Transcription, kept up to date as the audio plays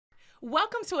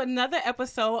Welcome to another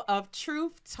episode of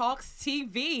Truth Talks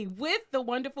TV with the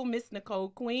wonderful Miss Nicole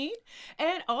Queen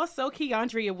and also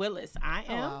Keandria Willis. I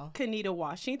am Kenita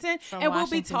Washington, and we'll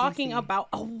be talking DC. about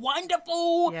a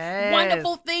wonderful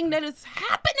thing that is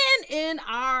happening in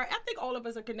our, I think all of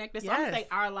us are connected, so I'm going to say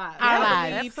our lives. Our lives. I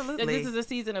believe Absolutely. that this is a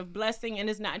season of blessing,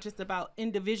 and it's not just about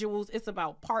individuals, it's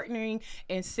about partnering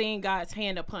and seeing God's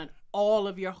hand upon all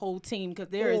of your whole team, because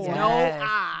there is no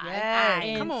I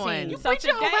in Come on. team. You so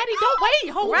today, already.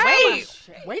 Don't wait.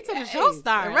 Wait till the show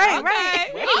starts.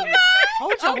 Right.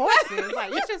 Hold your horses.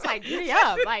 Like, it's just like, giddy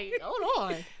up. Like,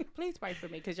 hold on. Please pray for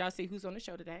me, because y'all see who's on the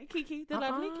show today. Kiki, the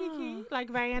lovely Kiki. Like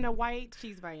Vienna White,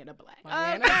 she's Vienna Black.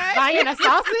 Vienna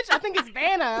sausage? I think it's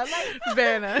Vanna. Like,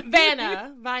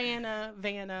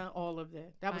 Vienna, all of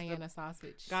that. That was Vienna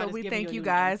sausage. God So has we given thank you you a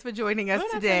guys for joining us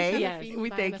What did I today. say? Yes. We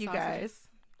thank you Vienna guys. sausages.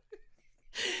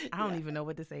 I don't even know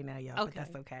what to say now, y'all, but Okay.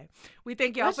 that's okay. We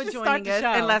thank y'all Let's for just start joining the us,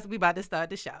 show. unless we about to start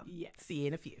the show. Yes. See you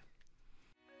in a few.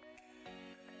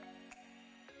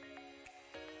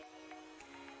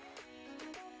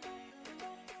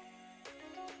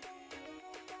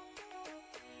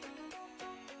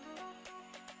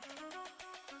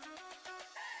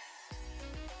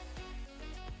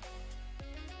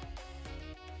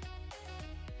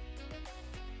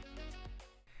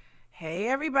 Hey,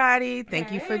 everybody.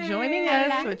 Thank you for joining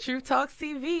us for Truth Talks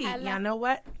TV. Y'all know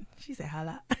what? She said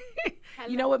hello.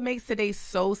 You know what makes today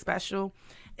so special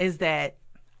is that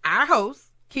our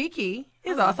host, Kiki,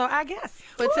 is also our guest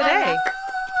for today.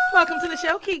 Welcome to the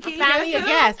show, Kiki. Finally a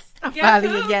guest. I'm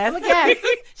finally a guest.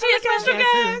 She is special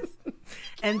guest.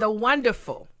 And the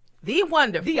wonderful, the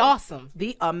awesome,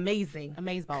 the amazing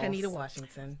Amazeballs. Kenita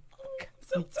Washington.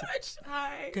 So touched.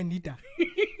 Hi. Kenita.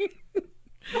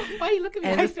 Why are you looking at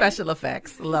me And the like that? special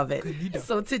effects. Love it.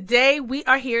 So today we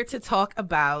are here to talk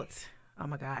about, oh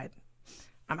my God.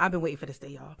 I've been waiting for this day,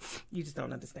 y'all. You just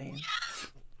don't understand.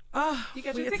 Oh, You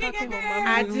got we your are ticket talking yet, about girl?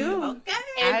 I do. Okay.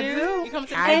 I do. You come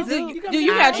to I the do. Do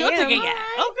you got I your am. ticket yet?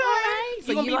 Okay.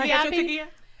 So You gonna be got your VIP? ticket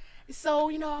yet? So,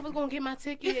 I was going to get my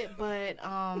ticket, but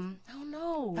I don't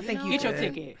know. I think you Get your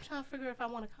good. ticket. I'm trying to figure if I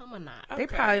want to come or not. They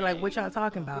probably like, what y'all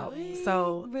talking about?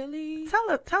 So Really?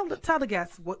 tell the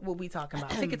guests what we talking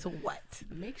about. Ticket to what?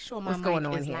 Make sure my What's mic going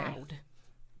on is here? loud.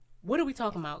 What are we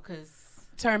talking about? Because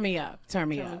Turn me up. Turn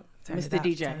it Mr. up,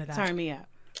 DJ. turn it up. Turn me up.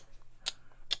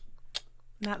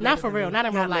 not for real, not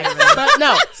in real life. literally. But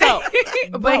no, so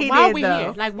but he while did, we though.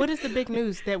 here, like, what is the big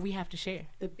news that we have to share?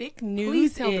 The big Please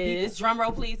news tell the is, drum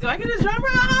roll please. Do I get a drum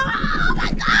roll? Oh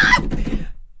my God.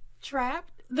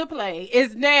 Trapped the Play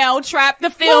is now Trapped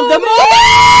the Film, the movie.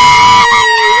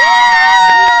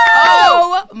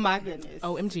 Oh my goodness.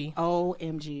 OMG.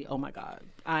 OMG. Oh my God.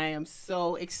 I am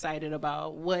so excited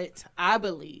about what I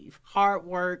believe. Hard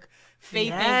work,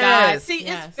 faith in God. Yes. See,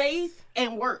 Yes. it's faith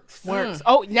and works. Works.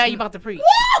 Oh, now you about to preach.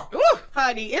 Woo!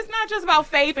 Honey, it's not just about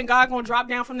faith and God gonna drop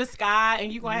down from the sky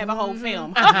and you gonna have a whole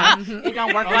film. It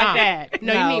don't work like that.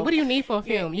 No, you need. What do you need for a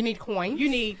film? You need coins. You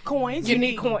need coins. You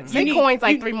need coins. You Say need coins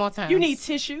like you- 3 more times. You need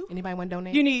tissue. Anybody want to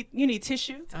donate? You need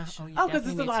tissue. Oh, Oh, because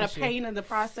it's a lot of pain in the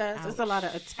process. It's a lot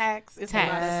of attacks. It's a lot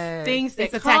of Yes. things that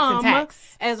It's attacks and come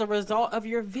tax. as a result of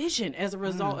your vision, as a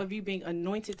result of you being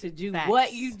anointed to do Facts.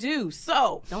 what you do.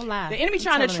 So Don't lie. the enemy You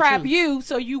trying to telling the trap truth. you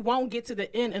so you won't get to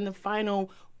the end and the final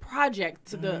project,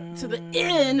 to the end, to the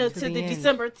end.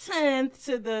 December 10th,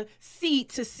 to the seat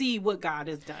to see what God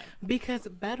has done. Because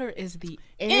better is the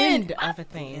end of a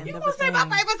thing. You gonna say my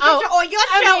favorite scripture Oh, on your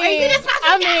show and you just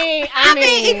I mean,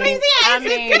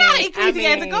 Ecclesiastes. Get out of Ecclesiastes.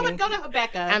 I mean, Go to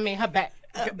Habakkuk. I mean, her back.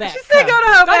 Back. She said go to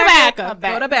her Go to back. Habakkuk.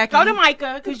 Go to back. Go to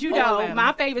Micah, because you know them.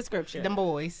 my favorite scripture Them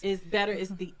boys. is better is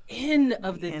the end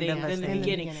of the End thing of the than the thing.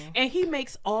 beginning. And he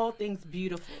makes all things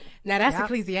beautiful. Now that's Yep.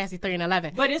 Ecclesiastes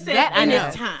 3:11. But it's in That I know.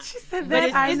 its time. She said But that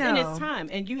it's, I it's know. in its time,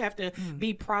 and you have to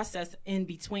be processed in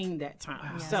between that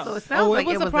time. So So, it sounds like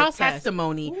was it a was a process.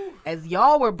 testimony as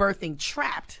y'all were birthing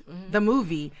Trapped, the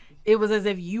movie. It was as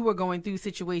if you were going through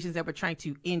situations that were trying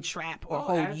to entrap or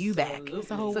hold you back. absolutely. It's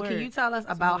a whole So can word. you tell us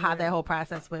about how that whole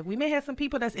process went? We may have some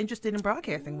people that's interested in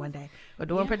broadcasting one day or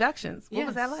doing productions. What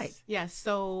was that like? Yes.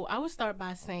 So I would start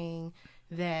by saying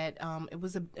that it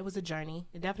was a journey.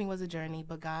 It definitely was a journey,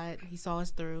 but God, He saw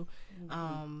us through.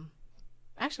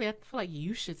 Actually, I feel like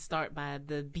you should start by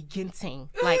the beginning,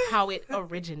 like how it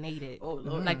originated. Oh,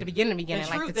 Lord. Like the beginning, like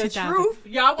the the 2000. truth.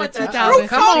 Y'all want the 2000. truth?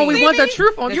 Come on, we want the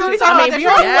truth on You truth. talking about I mean, the we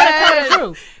truth? already want to tell the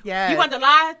truth. Yes. You want the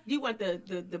lie? You want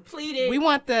the pleaded? We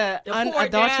want the poured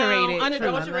unadulterated down, truth.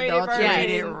 unadulterated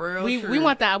Unadulterated, version. real We truth.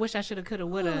 want that. I wish I should have, could have,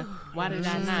 would have. Why did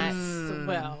I not?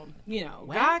 Well, you know,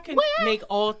 Well, God can make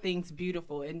all things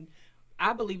beautiful, and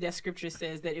I believe that scripture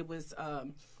says that it was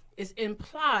it's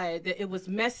implied that it was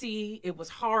messy, it was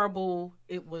horrible,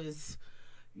 it was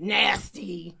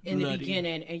nasty in the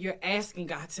beginning, and you're asking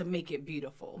God to make it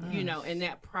beautiful, you know, and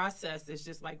that process is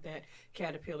just like that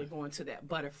caterpillar going to that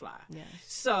butterfly. Yes.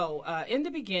 So in the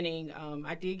beginning,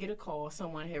 I did get a call.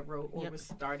 Someone had wrote or was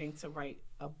starting to write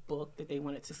a book that they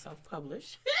wanted to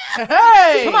self-publish. Hey,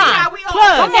 come on, yeah,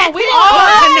 come on, we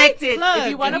all connected. If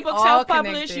you want a book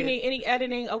self-published, you need any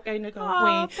editing. Okay, Nicole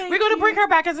Queen, we're going to bring her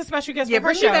back as a special guest. Yeah, for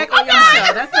her bring me show. back on your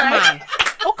show. That's right.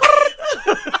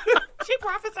 She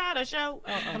prophesied a show.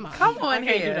 Come on, I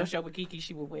can't here. do no show with Kiki.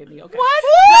 She will wear me. Okay.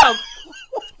 What?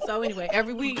 So anyway,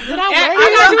 every week. Did I wear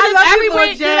you? Every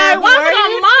week. Did I once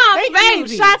a month,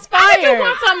 baby. Shots fired.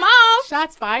 Once a month.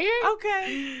 Shots fired.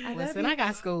 Okay. Listen, I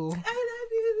got school. I love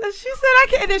you. She said I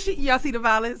can't. And then y'all see the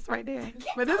violence right there.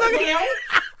 But it's okay.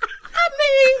 I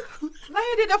mean,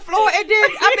 laying in the floor, and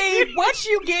then once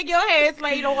you get your hands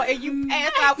laid on and you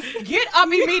pass out, get up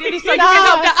immediately so you can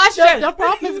help the usher. The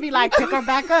prophets be like, pick her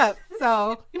back up.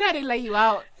 So you know how they lay you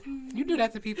out. You do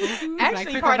that to people.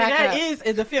 Actually, part of that is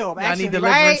in the film. I need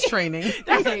deliverance right? training.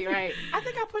 That's right. I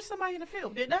think I pushed somebody in the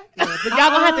film, didn't I? Yeah, but y'all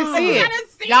gonna have to see it.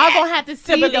 Y'all gonna have to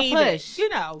see the believe push. it. You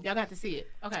know, Y'all got to see it.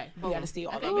 Okay, you got to see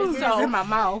all that. It's So in my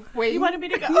mouth. Wait, you wanted me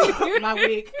to go? My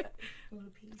wig.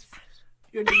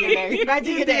 Your DNA. My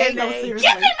DNA. No, seriously.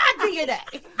 Give me my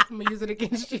DNA. I'm gonna use it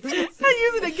against you. I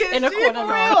use it against In a you. court For of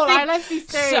real. law. All right, let's be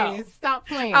serious. Stop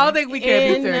playing. I don't think we can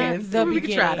be In serious. the we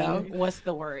can try though. beginning, what's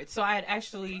the word? So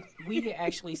we had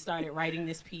actually started writing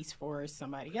this piece for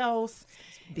somebody else,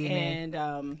 D-Man.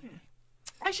 and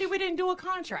actually we didn't do a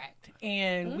contract,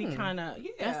 and we kind of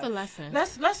That's a lesson.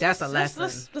 That's a lesson.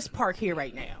 Let's park here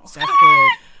right now. That's good.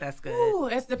 That's good. Ooh,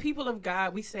 as the people of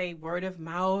God, we say word of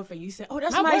mouth, and you say, "Oh,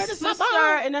 that's My my word is my sister,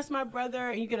 bond." and that's my brother,"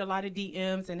 and you get a lot of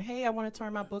DMs, and hey, I want to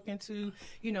turn my book into,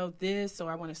 this,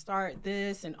 or I want to start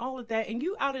this, and all of that, and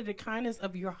you out of the kindness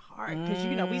of your heart, because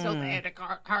we supposed to have the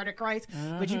heart of Christ,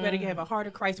 but you better have a heart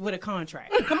of Christ with a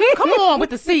contract. Come on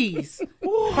with the C's.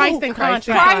 Christ and contract.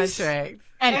 Contract.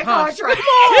 And contract.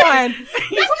 Come on, let's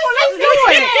do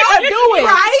it. Do it.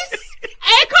 Christ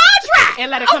and contract, And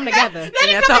let it come together. Let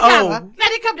it come together.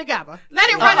 Let it come together. Let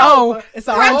it run Oh, over. it's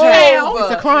a Press contract. down.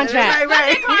 It's a contract.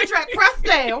 Let the contract press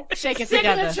down. Shake it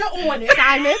together. Signature on it.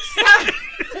 Sign it.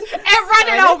 And run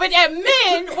it over that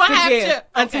men will have to.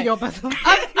 Until your bosom.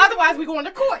 Otherwise, we going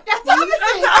to court. That's the other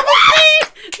thing.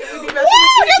 Woo!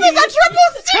 This is a triple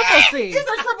C. Triple C. It's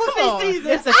a triple C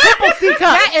season. It's a triple C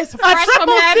cup. That is A fresh from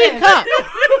triple C heaven. cup.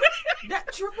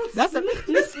 That triple C. That's a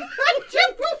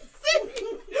triple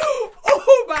C.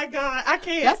 Oh my God, I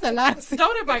can't. that's a lot of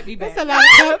Don't invite me back. that's a lot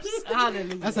of cups.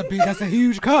 Hallelujah. That's a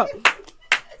huge cup.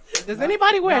 Does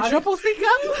anybody wear a triple C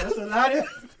cup? That's a lot of.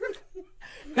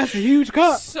 That's a huge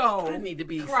cup. So I need to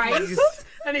be Christ. excused.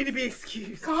 I need to be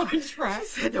excused. Contract.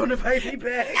 Don't invite me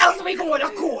back. Else we going to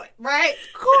court, right?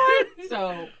 Court.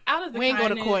 So out of the We ain't go to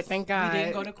kindness, court, thank God. We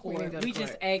didn't go to We court. didn't go to We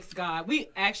just court. asked God. We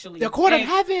actually The court of asked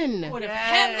heaven. Court of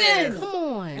Yes. heaven. Come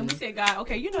on. And we said, God,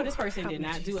 okay, this person did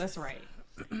not do us right.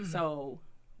 So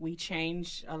we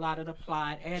changed a lot of the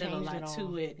plot, added a Changed lot it to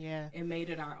all. it, Yeah. and made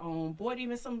it our own. Brought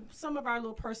even some of our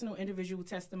little personal individual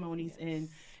testimonies in.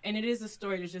 And it is a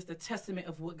story that's just a testament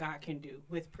of what God can do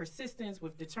with persistence,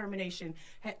 with determination,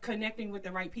 connecting with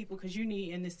the right people, because you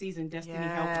need in this season destiny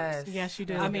helpers. Yes, you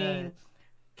do. I mean,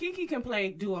 Kiki can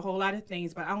do a whole lot of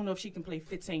things, but I don't know if she can play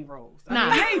 15 roles. Nah.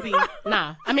 Maybe.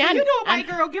 Nah. I mean, You know a white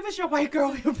girl, give us your white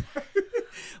girl.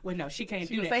 Well, no, she can't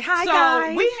do would that. say, "Hi, so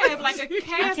guys." we have like a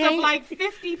cast of like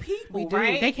 50 people, We do.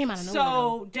 right? They came out of nowhere,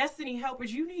 So destiny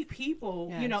helpers, you need people,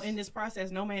 Yes. in this process.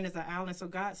 No man is an island. So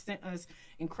God sent us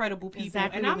incredible people.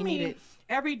 Exactly and what I we mean, needed.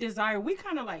 every desire, we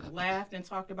kind of like laughed and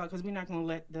talked about, because we're not going to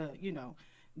let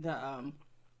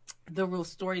the real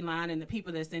storyline and the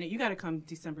people that's in it. You got to come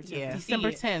December 10th. Yeah. to see December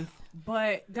it. 10th.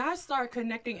 But God started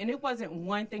connecting, and it wasn't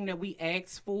one thing that we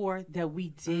asked for that we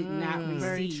did not receive.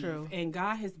 Very true. And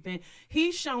God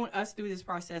He's shown us through this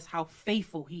process how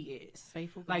faithful He is.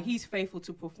 Faithful God. Like He's faithful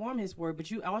to perform His word,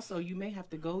 but you may have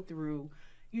to go through,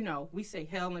 we say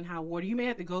hell and high water. You may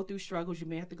have to go through struggles. You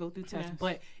may have to go through tests, Yes.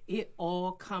 but it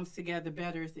all comes together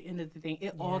better at the end of the thing.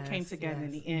 It all came together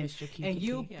in the end. Mr. Kiki. And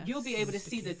you'll Yes. be able to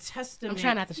see the testament. I'm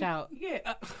trying not to shout.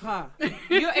 Yeah,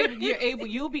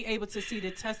 you'll be able to see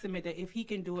the testament that if He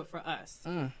can do it for us,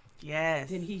 Yes.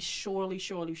 then He surely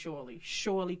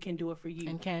can do it for you.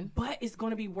 And can. But it's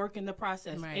going to be work in the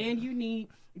process, Right. and you need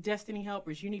destiny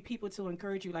helpers. You need people to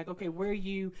encourage you. Like, okay, where are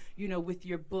you, with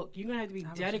your book? You're going to have to be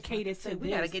dedicated to this. We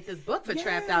got to get this book for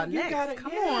Trapped out next.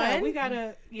 Come on. We got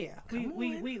to,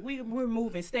 we're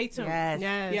moving. Stay tuned.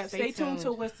 Yes. Stay tuned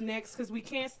to what's next because we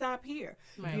can't stop here.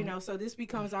 Right. So this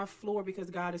becomes our floor because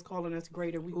God is calling us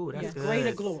greater. That's good.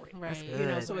 Greater glory.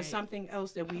 Right. So it's something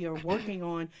else that we are working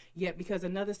on yet because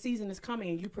another season is coming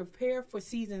and you prepare for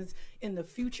seasons in the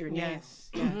future now. Yes.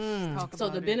 So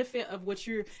the benefit of what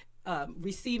you're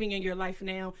receiving in your life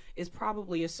now is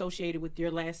probably associated with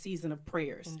your last season of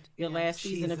prayers, your last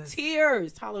season of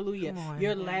tears. Hallelujah.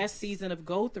 Your last season of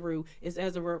go through is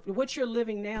what you're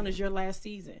living now is your last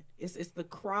season. It's the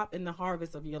crop and the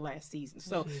harvest of your last season.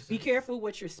 So be careful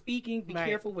what you're speaking. Be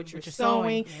careful what you're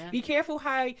sowing. Yeah. Be careful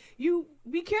how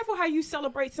you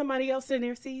celebrate somebody else in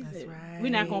their season. That's right. We're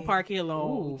not gonna park here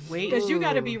long. Because you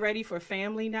got to be ready for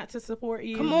family not to support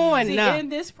you. Come on, in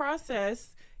this process.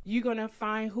 You're going to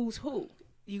find who's who.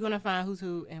 You're going to find who's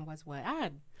who and what's what.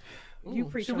 You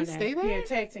preach should on we that. stay there? Yeah,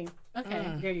 tag team.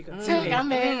 Okay. There you go.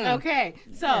 I'm in. Okay.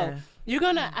 So you're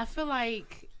going to, I feel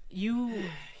like you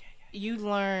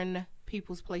learn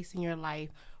people's place in your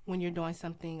life when you're doing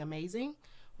something amazing,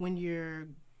 when you're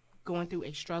going through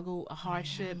a struggle, a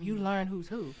hardship, you learn who's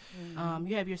who.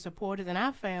 You have your supporters, and I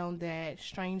found that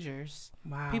strangers,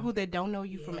 people that don't know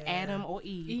you from Adam or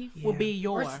Eve, will be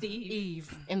your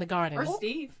Eve in the garden.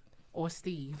 Or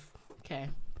Steve. Okay.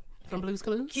 From Blue's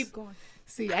Clues. Keep going.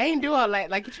 See, I ain't doing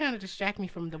like you're trying to distract me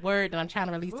from the word that I'm trying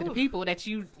to release to the people that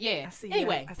you, I see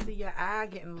your eye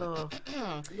getting a little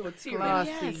teary.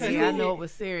 Yeah, I know it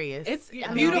was serious. It's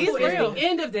beautiful. It's the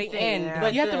end of the end. Yeah.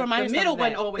 But you have to remind yourself the middle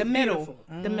wasn't always beautiful.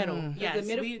 The middle. Yes.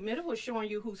 The middle was showing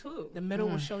you who's who. The middle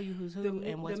will show you who's who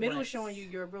and what's the middle is showing you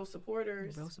your real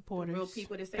supporters. Real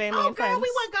people that say, family and friends. God, we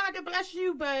want God to bless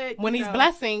you, but when he's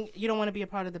blessing, you don't want to be a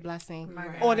part of the blessing.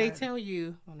 Or they tell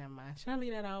you, never mind. Should I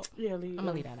leave that out? Yeah, I'm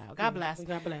gonna leave that out. God bless.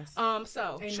 God bless.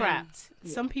 So Amen. Trapped.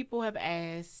 Yeah. Some people have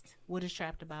asked, what is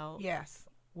Trapped about? Yes.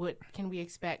 What can we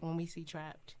expect when we see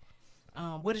Trapped?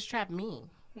 What does Trapped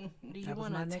mean? Do you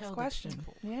want to tell question?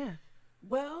 Yeah.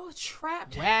 Well,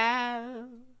 Trapped. Wow.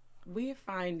 We're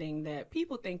finding that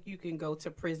people think you can go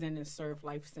to prison and serve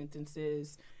life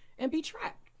sentences and be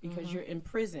trapped because you're in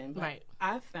prison. But right.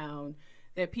 I found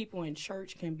that people in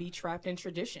church can be trapped in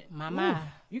tradition. Mama.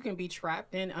 You can be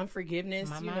trapped in unforgiveness,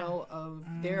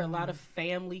 there are a lot of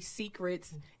family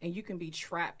secrets, and you can be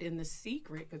trapped in the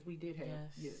secret, because we did have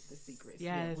the secrets.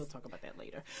 Yes. Yeah, we'll talk about that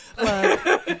later.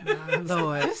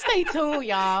 Lord. Just stay tuned,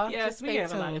 y'all. Yes, we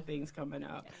have a lot of things coming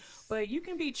up. Yes. But you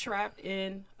can be trapped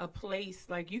in a place,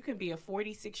 like you can be a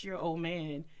 46-year-old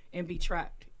man and be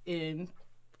trapped in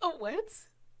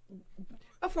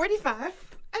a 45.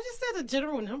 I just said a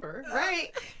general number, right?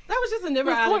 That was just a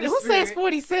number out of the Who spirit. says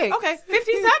 46? Okay,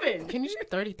 57. Can you say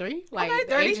 33? Like okay,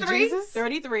 33.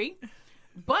 33.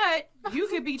 But you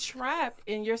could be trapped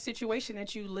in your situation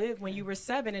that you lived when you were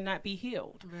 7 and not be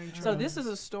healed. So this is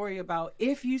a story about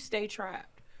if you stay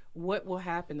trapped, what will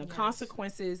happen? The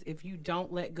consequences if you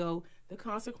don't let go. The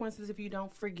consequences if you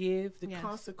don't forgive, the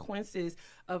consequences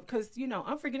of, because,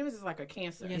 unforgiveness is like a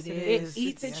cancer. Yes, it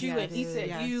eats at you and eats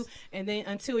at you, and then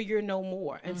until you're no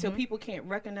more. Until people can't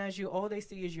recognize you, all they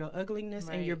see is your ugliness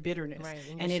and your bitterness. Right.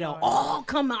 And it'll all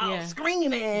come out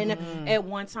screaming at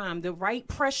one time. The right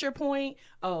pressure point,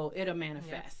 it'll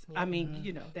manifest. I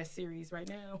mean, that series right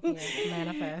now.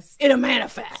 Manifest. It'll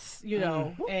manifest,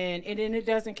 and then it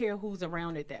doesn't care who's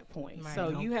around at that point. Right. So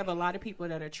you have a lot of people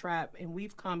that are trapped, and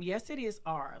we've come, yes, it is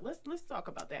R. Let's talk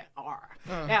about that R.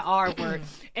 That R word.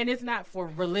 And it's not for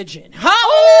religion.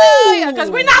 Hallelujah! Because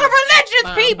we're not a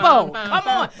religious people.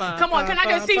 Come on. Can I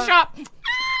get a C-sharp?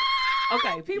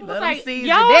 Okay, people like,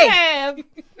 y'all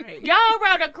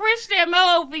wrote a Christian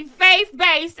movie,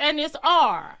 faith-based, and it's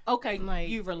R. Okay,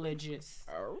 you religious.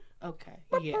 Okay,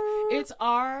 yeah. It's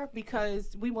R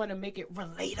because we want to make it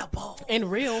relatable. And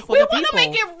real for we the people. We want to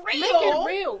make it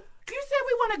real. You said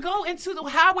we want to go into the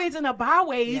highways and the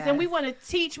byways, and we want to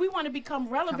teach. We want to become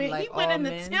relevant. He went in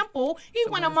the temple. He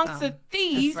went amongst the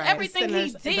thieves. Right. Everything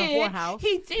he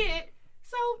did.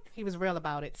 So he was real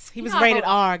about it. He was rated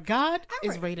R. God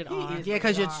is rated R. Yeah,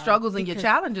 because your struggles and your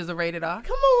challenges are rated R.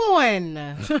 Come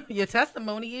on. Your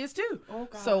testimony is too. Oh,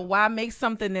 so why make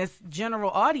something that's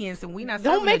general audience and we not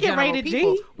don't make it rated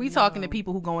people? G. We talking to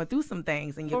people who going through some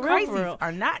things, and your crises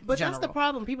are not. But general. That's the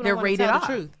problem. People don't want to tell the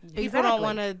truth. People don't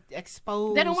want to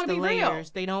expose. They don't want to be layers.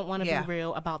 Real. They don't want to be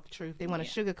real about the truth. They want to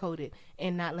sugarcoat it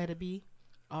and not let it be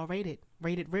all rated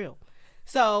real.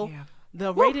 So. Yeah.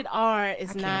 The rated R is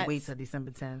I not. can't wait till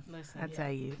December 10th. Listen, I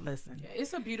tell you, listen. Yeah,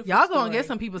 it's a beautiful Y'all story. gonna get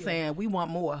some people saying we want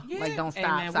more. Yeah. Like don't stop.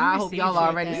 Amen. So We I hope receive y'all it.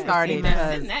 already Amen. started Amen.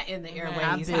 because Send that in the airways.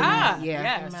 I've been-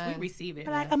 yes, Amen. we receive it.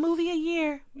 like a movie a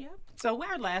year. Yeah. So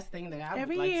our last thing that I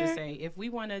Every would like year. to say, if we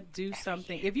want to do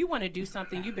something, if you want to do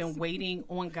something, you've been waiting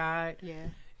on God. Yeah.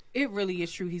 It really is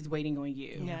true. He's waiting on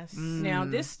you. Yes. Now,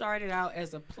 this started out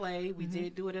as a play. We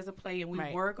did do it as a play, and we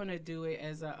Right. were going to do it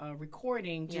as a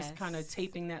recording, just Yes. kind of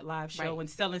taping that live show Right. and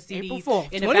selling CDs. April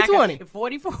 4th, in the back 2020. of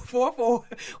 44.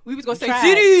 We was going to say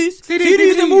Tried.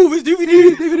 CDs and movies,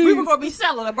 DVDs. We were going to be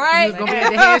selling them, right? It's gonna be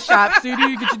at the head shop.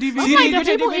 CD, get your DVD. Like,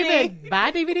 do people DVD. even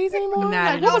buy DVDs anymore? Not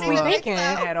Like, what was we anymore. thinking?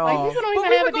 At Like, all. people don't But even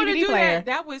we have were a going to DVD do player. that.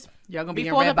 That was Y'all gonna be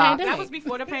Before in the red box. pandemic. That was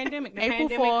before the pandemic. The April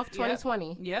pandemic, 4th, yep.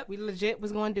 2020. Yep. We legit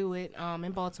was going to do it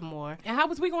in Baltimore. And how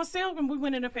was we going to sell when we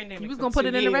went in the pandemic? You was for gonna put 2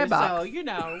 it in the red years? box. So, you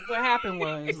know, what happened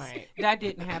was Right. that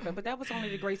didn't happen. But that was only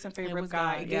the grace and favor It of was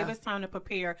God. God, It yeah. gave us time to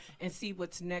prepare and see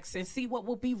what's next and see what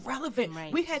will be relevant.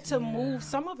 Right. We had to move.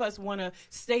 Some of us want to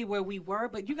stay where we were,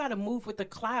 but you got to move with the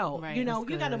cloud. Right. You know,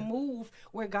 That's you got to good. move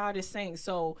where God is saying.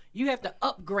 So you have to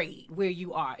upgrade where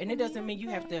you are. And it doesn't mean you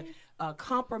have to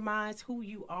compromise who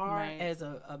you are Right. as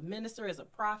a minister, as a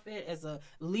prophet, as a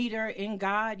leader in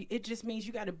God. It just means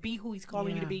you got to be who He's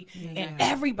calling you to be, and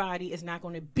everybody is not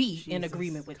going to be in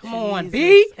agreement with Come that. on, Jesus.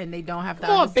 B. And they don't have to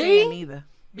Come on, understand B. either.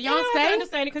 You don't have to Beyonce.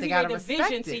 understand it because They He gotta gave the respect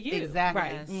vision it. to you. Exactly.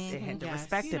 Right. They had to Yes.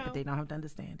 respect You it, but know. they don't have to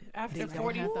understand it. After don't have to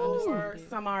 44 understand it.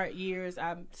 some odd years,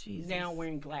 I'm Jesus. now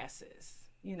wearing glasses.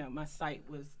 You know, my sight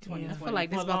was 2020 I feel like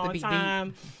this for a about to long be deep.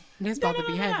 time. This No, about no,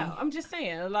 to be no, no, heavy. no. I'm just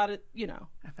saying a lot of, you know.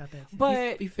 I felt that.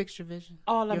 But You fixed your vision.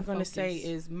 all I'm Your going to say focus.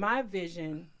 is my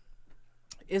vision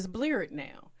is blurred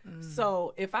now. Mm.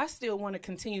 So if I still want to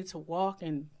continue to walk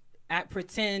and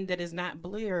pretend that it's not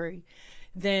blurry,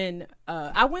 then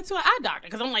I went to an eye doctor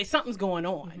because I'm like, something's going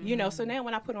on, you know. So now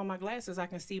when I put on my glasses, I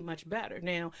can see much better.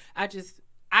 Now I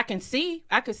could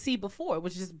see before it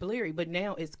was just blurry, but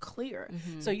now it's clear.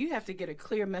 So you have to get a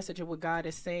clear message of what God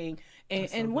is saying.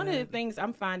 And one of the things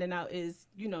I'm finding out is,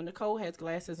 you know, Nicole has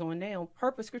glasses on now.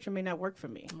 Her prescription may not work for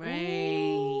me.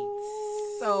 Right.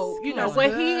 So, you know, That's what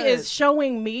good. He is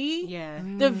showing me, Yeah.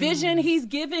 the vision He's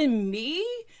given me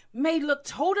may look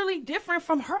totally different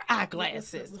from her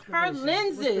eyeglasses. Her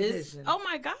lenses, vision? oh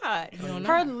my God. don't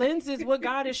Her know. lenses, what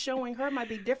God is showing her might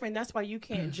be different. That's why you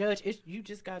can't judge. You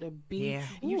just got to be, Yeah.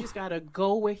 and you just got to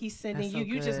go where He's sending That's so you.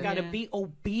 You just good. got to Yeah. be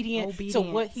obedient to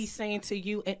Obedience. what He's saying to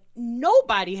you. And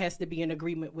nobody has to be in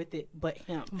agreement with it but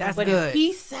Him. That's but good. if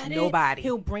He said Nobody. it,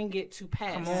 He'll bring it to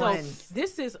pass. Come So on.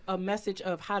 this is a message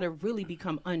of how to really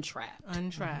become untrapped.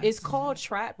 Untrapped. It's called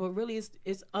trap, but really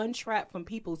it's untrapped from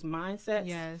people's mindsets,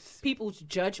 Yes. people's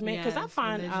judgment. Because I Yes,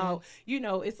 find religion. out, you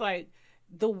know, it's like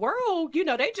the world, you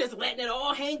know, they just letting it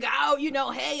all hang out, you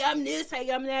know, hey, I'm this, hey,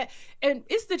 I'm that. And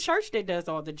it's the church that does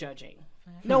all the judging.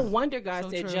 No wonder God So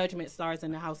said true. judgment starts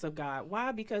in the house of God.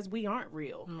 Why? Because we aren't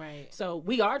real. Right. So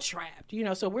we are trapped, you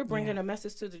know. So we're bringing a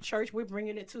message to the church. We're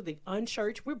bringing it to the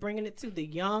unchurched. We're bringing it to the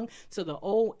young, to the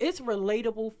old. It's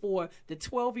relatable for the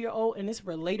 12-year-old, and it's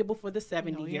relatable for the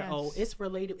 70-year-old. yes. It's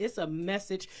relatable. It's a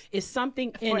message. It's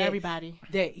something in For it everybody.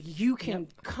 that you can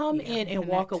come in and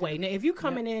walk connect away. Now, if you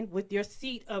coming in with your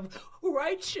seat of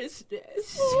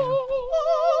righteousness,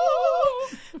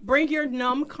 bring your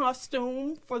numb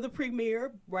costume for the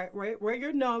premiere. Right. Wear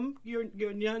your numb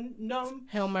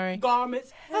Hail Mary.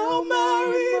 garments. Hail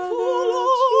Mary, full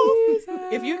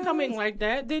of. If you're coming like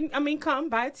that, then I mean, come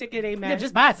buy a ticket. Amen. Yeah,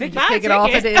 just buy a ticket. Buy a Take it off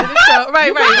at ticket. the end of the show.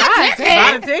 Right, right. buy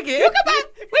a Buy the ticket. You can buy.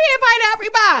 We invite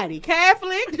everybody.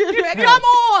 Catholic, come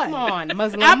on. Come on.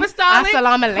 Muslim. Apostolic,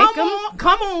 Assalamu alaikum. come on,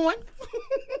 come on.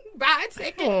 Buy a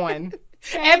ticket. Come on.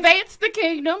 Advance the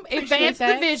kingdom, advance the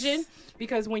that. vision.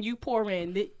 Because when you pour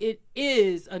in, it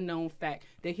is a known fact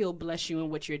that He'll bless you in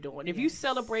what you're doing. If you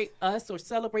celebrate us or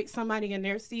celebrate somebody in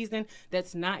their season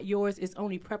that's not yours, it's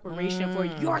only preparation for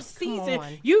your season.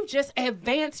 on. You just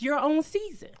advance your own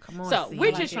season. on, So C. we're I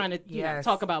just like trying to you know, Yes.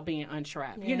 talk about being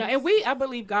untrapped. You know, Yes. and I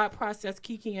believe God processed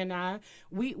Kiki and I.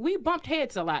 We bumped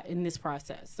heads a lot in this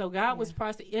process. So God was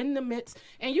processed in the midst,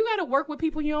 and you got to work with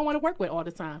people you don't want to work with all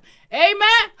the time. Amen.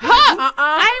 Huh?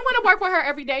 I ain't want to work with her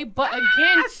every day, but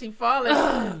again, She falling.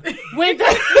 when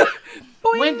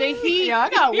the heat, Yo, I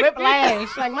got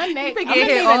whiplash. Like my neck. can I'm get gonna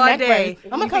hit need a all neck day. brace. I'm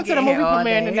gonna You come can to the get hit movie all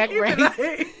premiere in the day. neck You brace. be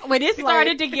like- when it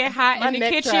started to get hot my in the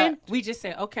neck kitchen, trapped. we just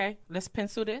said, okay, let's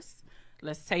pencil this.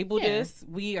 Let's table Yeah. this.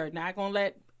 We are not gonna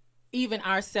let even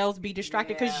ourselves be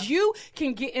distracted, because you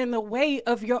can get in the way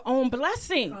of your own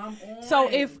blessing. So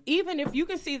even if you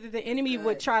can see that the enemy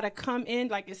would try to come in,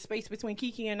 like it's space between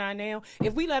Kiki and I now,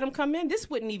 if we let him come in, this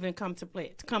wouldn't even come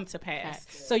to pass.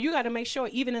 So you got to make sure,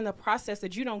 even in the process,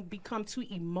 that you don't become too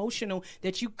emotional,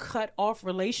 that you cut off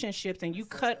relationships and you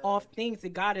cut off things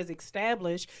that God has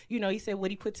established. You know, he said,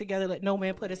 what he put together, let no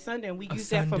man put asunder, and we use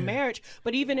that for marriage.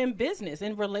 But even in business,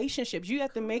 in relationships, you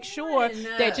have to make sure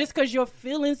that just because your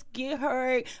feelings get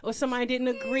hurt, or somebody didn't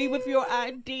agree with your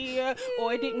idea,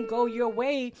 or it didn't go your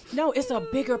way, no, it's a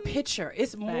bigger picture.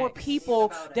 It's more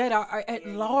people that are at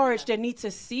large that need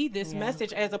to see this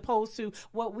message, as opposed to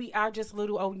what we are just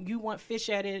little, oh, you want fish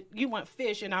at it, you want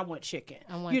fish and I want chicken.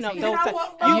 You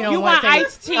want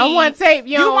iced tea. I want tape.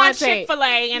 You want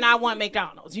Chick-fil-A and I want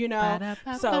McDonald's, you know.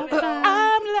 So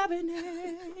I'm loving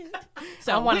it.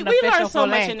 So we learned so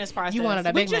much in this process. You wanted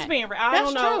a Big Mac. Just being real. I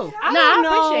don't know. I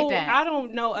appreciate that. I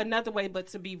don't know another way but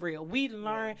to be real. We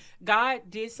learned God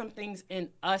did some things in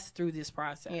us through this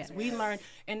process. Yes. We learned,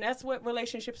 and that's what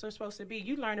relationships are supposed to be.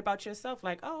 You learn about yourself,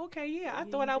 like, oh, okay, yeah, I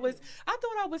thought I was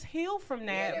healed from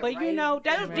that, but you know,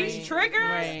 these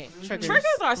triggers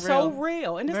are so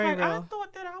real, and it's like real. I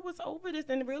thought that I was over this,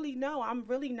 and really, no, I'm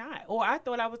really not. Or I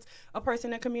thought I was a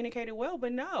person that communicated well,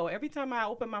 but no, every time I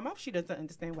open my mouth, she doesn't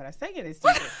understand what I say in this.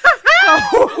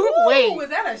 Wait, was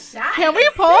that a shot? Can we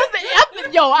pause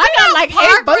it? Yo, I got like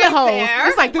 8 bullet holes.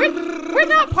 It's like we're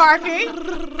not parking.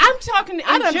 I'm talking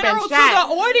in general to the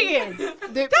audience.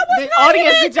 The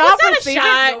audience, did y'all perceive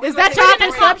it? Is that your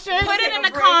perception? Put it in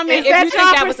the comments if you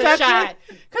think that was a shot.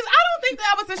 Because I don't think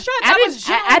that was a shot.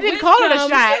 I didn't call it a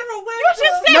shot. You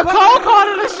just said Nicole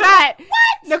called it a shot.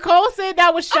 What? Nicole said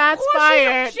that was shots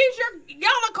fired. She's y'all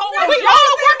Nicole. We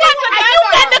all working together. You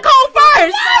got Nicole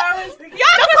first.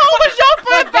 Nicole was your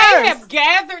first. They have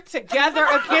gathered together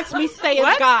against me, saying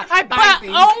God. I bind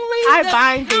thee. Only the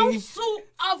counsel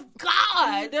of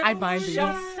God. I bind thee.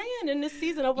 Y'all saying in this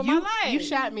season over my life. You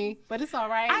shot me, but it's all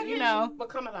right. You know. But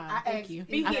come alive. Thank you.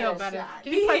 I feel better.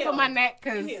 Can you play for my neck?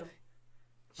 Because.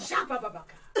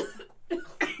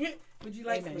 Would you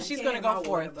like? She's gonna go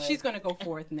forth. She's gonna go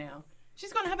forth now.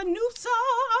 She's gonna have a new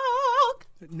song.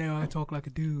 Now I talk like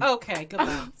a dude. Okay,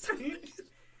 goodbye.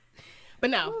 But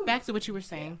no, back to what you were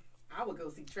saying. I would go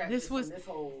see Travis. This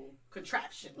whole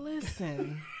contraption.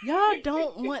 Listen, y'all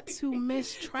don't want to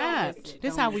miss Trapped.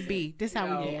 This how we be. This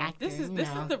how we be acting. This is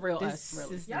the real us.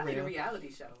 Really. Y'all need a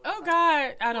reality show. Oh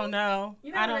God, I don't know.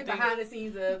 You know, I don't behind the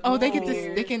scenes of. Oh, they get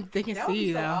this. They can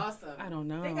see though. Awesome. I don't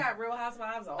know. They got Real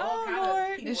Housewives of all kinds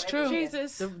of people. It's true.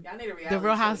 Jesus. Y'all need a reality the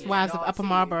Real Housewives of Upper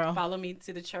Marlboro. Follow me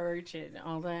to the church and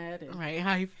all that. And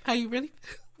right? How you really?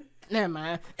 Never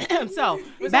mind. So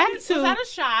was back to. Was that a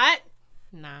shot?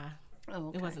 Nah. Oh,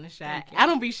 okay. It wasn't a shot. I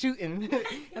don't be shooting.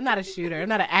 I'm not a shooter. I'm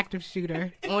not an active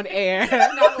shooter on air.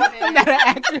 I'm not an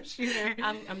active shooter.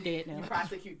 I'm dead now. You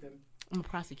prosecute them. I'm a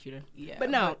prosecutor. Yeah. But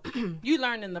no. You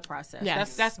learn in the process.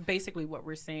 Yes. That's basically what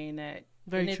we're saying. That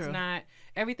Very and true. It's not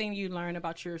everything you learn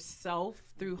about yourself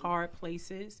through hard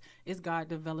places is God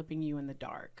developing you in the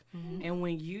dark. Mm-hmm. And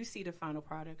when you see the final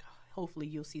product, hopefully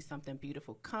you'll see something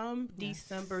beautiful. Come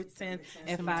December 10th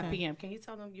at 5 p.m. Can you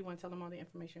tell them, you want to tell them all the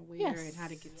information where and how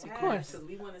to get to Of course.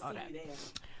 We want to see you there.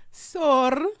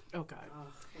 So, oh God.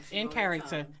 In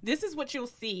character. This is what you'll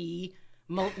see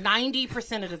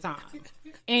 90% of the time.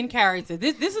 In character.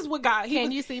 This is what God...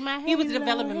 you see my He was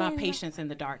developing my patience in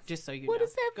the dark, just so you know. What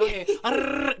does that mean? Go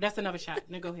ahead. That's another shot.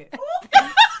 Now go ahead.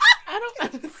 I don't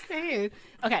understand.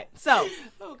 Okay, so...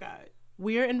 Oh God.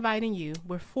 We're inviting you.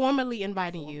 We're formally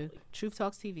inviting you, Truth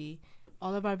Talks TV,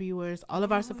 all of our viewers, all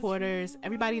of our supporters,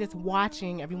 everybody that's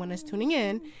watching, everyone that's tuning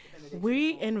in.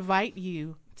 We invite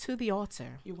you to the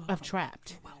altar of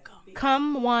Trapped.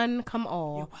 Come one, come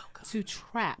all to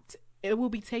Trapped. It will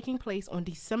be taking place on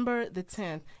December the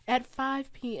 10th at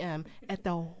 5 p.m. at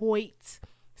the Hoyt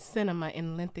Cinema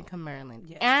in Lincoln, Maryland.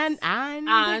 Yes.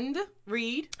 And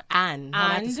read. And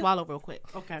I have to swallow real quick.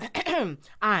 Okay.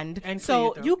 and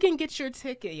so you can get your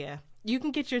ticket. Yeah, you can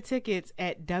get your tickets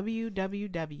at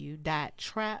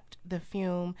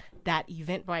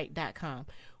www.trappedthefume.eventbrite.com.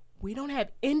 We don't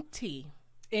have Inti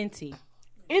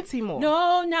more.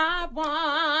 No, not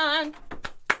one.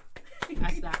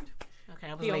 I stopped. Okay,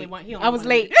 I was he late. Only won, he only I was won.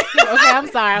 late. Okay, I'm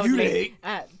sorry. I was late.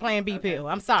 Playing B pill.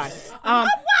 I'm sorry.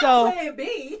 So Plan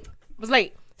B. was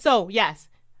late. So yes,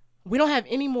 we don't have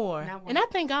any more, and I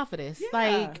thank God for this.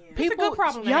 Like people, it's a good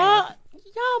problem. Y'all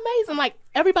amazing. Like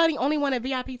everybody only wanted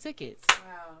VIP tickets.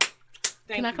 Wow.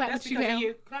 Can I clap with you now?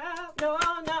 Clap, no,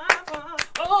 not one.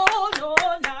 Oh, no,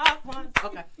 not one.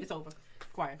 Okay, it's over.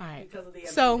 Quiet. All right. Because of the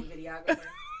So- videographer.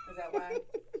 Is that why?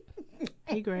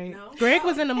 He great. No. Greg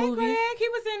was in the movie. Greg, he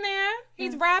was in there.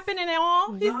 He's rapping and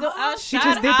all. He's she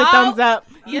just did the thumbs up.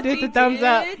 Yes, he did the thumbs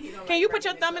up. Can you put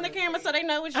your thumb in the camera so they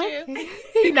know it's you?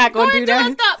 He's not gonna do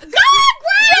that. Go, Greg!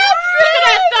 Look at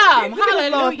that thumb. Look at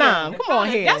his little thumb. Come on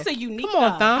here. That's a unique Come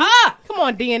on, thumb. Come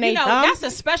on, DNA thumb. That's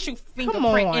a special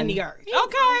fingerprint in the earth.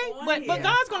 Okay? But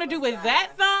God's going to do with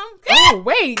that thumb. Oh,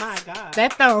 wait. My God.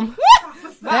 That thumb.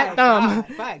 That thumb.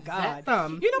 My God. That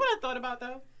thumb. You know what I thought about,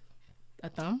 though? A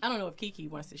thumb? I don't know if Kiki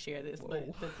wants to share this,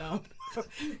 but the thumb. Is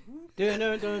this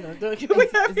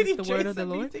the word of the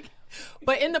Lord?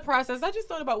 But in the process, I just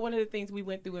thought about one of the things we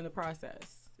went through in the process.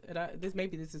 And this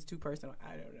is too personal.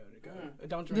 I don't know.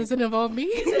 Don't drink. Does it involve me?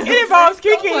 It involves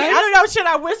Kiki. I don't know. Should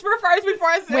I whisper first before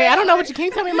I say? Wait, I don't know what you. Can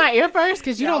you tell me in my ear first?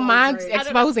 Because you don't mind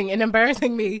exposing and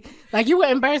embarrassing me. Like you would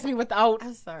embarrass me without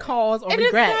cause or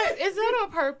regret. Is that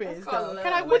on purpose? Though?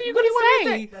 What do you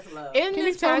say? That's love. Can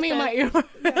you tell me in my ear?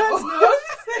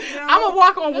 I'm gonna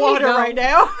walk on water right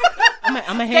now. I'm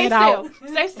gonna head out.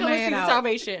 Stay still and see the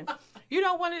salvation. You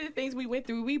know, one of the things we went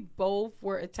through, we both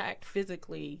were attacked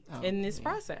physically in this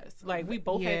process. Like, we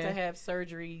both had to have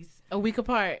surgeries. A week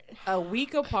apart.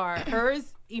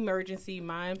 Hers emergency,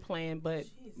 mine planned, but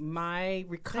my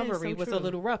recovery was a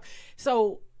little rough.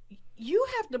 So, you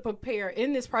have to prepare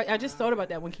in this process. I just thought about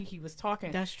that when Kiki was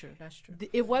talking. That's true.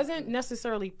 It wasn't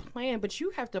necessarily planned, but you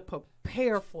have to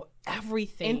prepare for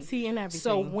everything. And everything.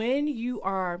 So, when you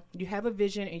have a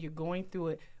vision and you're going through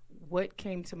it, what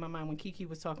came to my mind when Kiki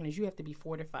was talking is you have to be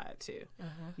fortified too.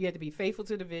 You have to be faithful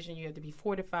to the vision. You have to be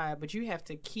fortified, but you have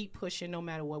to keep pushing no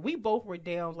matter what. We both were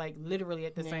down like literally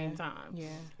at the same time. Yeah.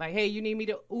 Like, hey, you need me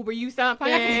to Uber you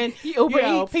something? Uber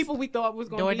Eats. People we thought was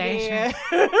going to be there.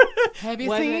 Have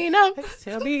you seen him?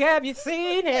 Tell me, have you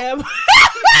seen him?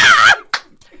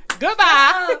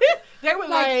 Goodbye. They were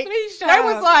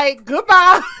like,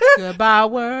 goodbye. Goodbye,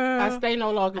 world. I stay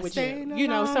no longer with you. You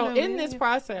know, so in this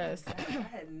process, I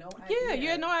had no idea. Yeah, you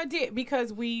had no idea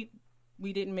because we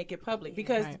didn't make it public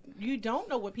because you don't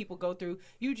know what people go through.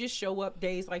 You just show up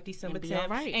days like December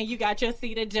 10th and you got your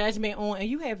seat of judgment on and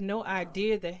you have no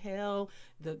idea the hell,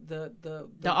 the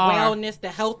wellness, the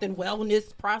health and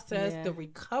wellness process, the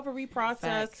recovery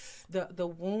process, the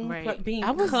womb being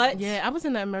cut. Yeah, I was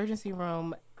in the emergency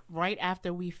room right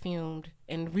after we filmed,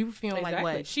 and we filmed like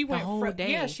what? She went the whole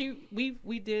day. Yeah,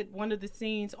 we did one of the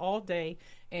scenes all day,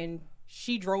 and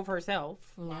she drove herself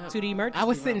to the emergency room. I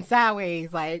was sitting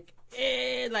sideways, like.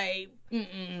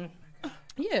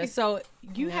 Yeah, so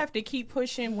you have to keep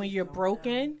pushing when you're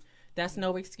broken. That's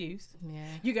no excuse. Yeah.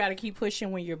 You got to keep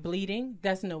pushing when you're bleeding.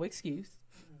 That's no excuse.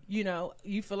 You know,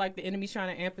 you feel like the enemy's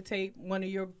trying to amputate one of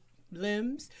your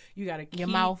limbs. You got to keep your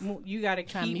mouth. You got to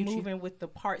keep moving with the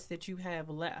parts that you have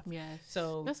left. Yes.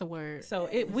 So that's a word. So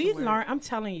we learned. I'm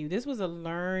telling you, this was a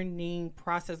learning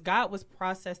process. God was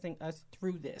processing us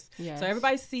through this. Yes. So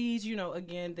everybody sees,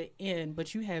 again, the end,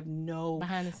 but you have no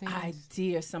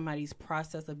idea somebody's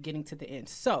process of getting to the end.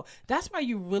 So that's why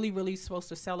you really, really supposed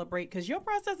to celebrate because your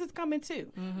process is coming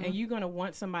too, and you're gonna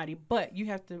want somebody, but you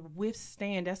have to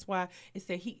withstand. That's why it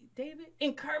said David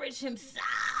encouraged himself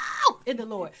in the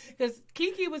Lord. Because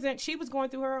Kiki she was going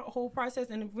through her whole process,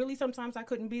 and really sometimes I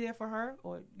couldn't be there for her,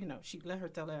 or she let her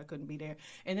tell her I couldn't be there,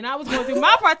 and then I was going through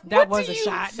my process. That was a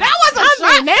shot.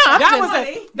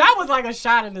 That was like a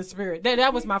shot in the spirit.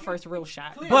 That was my first real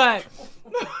shot. But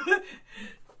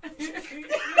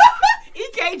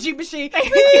EKG machine.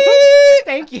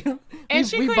 Thank you. And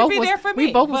she couldn't be there for me.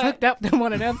 We both was hooked up to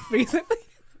one of them recently.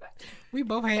 We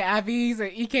both had IVs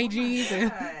and EKGs.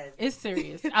 And it's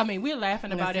serious. I mean, we're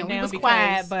laughing about it now. It was because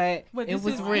quiet, but it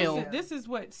was real. This is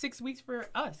what 6 weeks for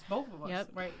us, both of us,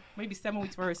 right? Maybe 7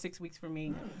 weeks for her, 6 weeks for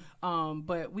me.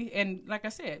 But and like I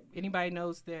said, anybody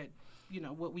knows that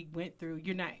what we went through.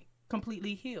 You're not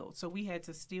completely healed, so we had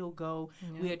to still go.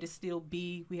 We had to still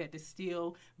be. We had to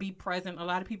still be present. A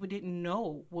lot of people didn't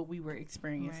know what we were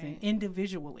experiencing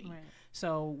individually,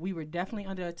 so we were definitely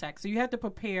under attack. So you have to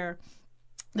prepare.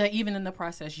 That even in the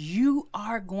process, you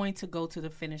are going to go to the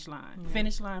finish line.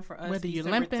 Finish line for us. Whether you're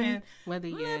limping, whether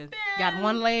you got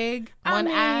one leg, one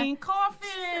eye.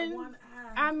 Coughing.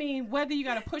 I mean, whether you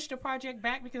got to push the project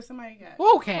back because somebody got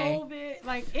COVID.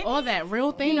 Like all that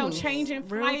real things. Changing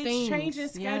flights, changing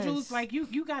schedules. Yes. Like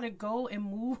you got to go and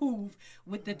move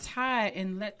with the tide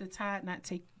and let the tide not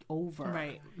take over.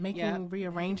 Right. Making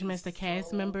rearrangements to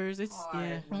cast members. It's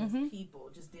people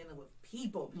just dealing with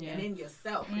people and then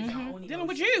yourself dealing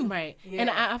with you, right? And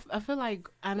I feel like,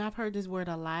 and I've heard this word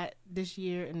a lot this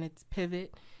year, and it's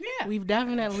pivot. We've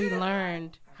definitely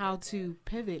learned how to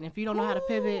pivot. And if you don't know how to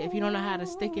pivot, if you don't know how to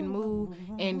stick and move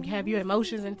and have your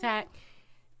emotions intact,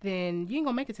 then you ain't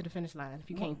gonna make it to the finish line if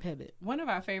you can't pivot. One of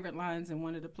our favorite lines in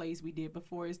one of the plays we did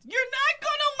before is, "You're not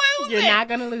gonna lose You're it." not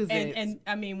gonna lose it. And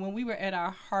I mean, when we were at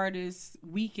our hardest,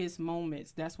 weakest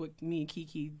moments, that's what me and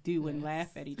Kiki do and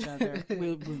laugh at each other.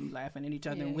 We're really laughing at each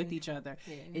other and with each other.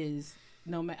 Is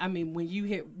no matter. I mean,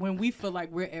 when we feel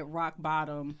like we're at rock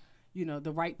bottom, you know,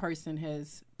 the right person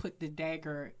has put the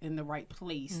dagger in the right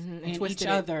place and each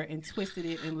other and twisted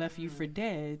it and left you for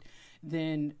dead,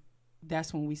 then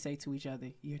that's when we say to each other,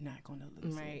 "You're not going to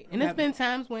lose right." it." And there's been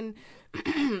times when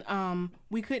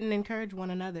we couldn't encourage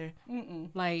one another.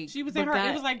 Like she was in her.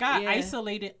 It was like God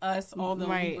isolated us, although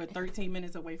Right. we were 13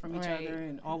 minutes away from each other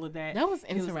and all of that. That was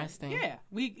It was interesting.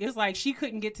 like, it's like she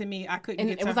couldn't get to me. I couldn't And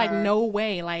get it to was her. like no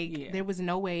way. Like there was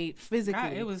no way physically.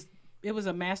 God, it was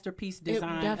a masterpiece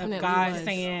design definitely of God was.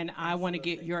 saying, "I want to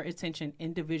get your attention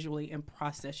individually and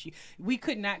process you." We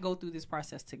could not go through this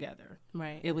process together.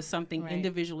 Right. It was something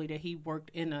individually that He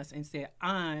worked in us and said,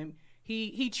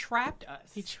 He trapped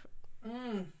us.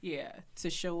 To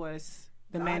show us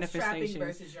the God's manifestation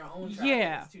versus your own trapping.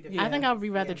 Yeah. It's two different I think I would be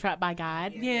rather trapped by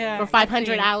God. Yeah. For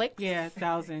 500, Alex. Yeah,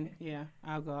 1,000. Yeah.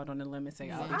 I'll go out on a limb and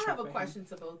say I'll be I have trapped a by him. question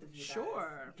to both of you guys.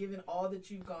 Sure. Given all that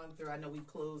you've gone through, I know we've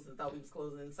closed and thought we was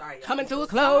closing. Sorry. y'all. Coming to a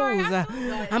close.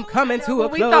 I'm coming to a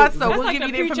close. We thought so. That's We'll like give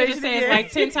the you the preacher information that says again.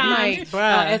 like 10 times Like,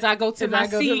 bruh. as I go to my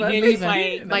seat. And he's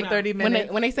like 30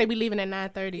 minutes. When they say we leaving at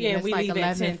 9:30, Yeah, it's we like leave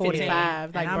at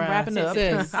 11:45. Like, And I'm bruh, wrapping up.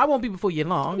 sis, I won't be before you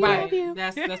long. Right. love you.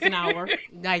 That's an hour.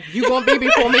 like you gonna be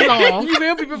before me long. You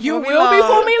will be before You me will long.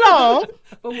 before me long.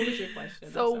 But what was your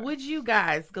question? So would you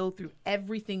guys go through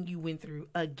everything you went through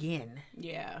again?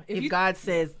 Yeah. If God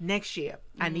says next year,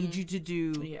 I need you to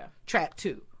do Trap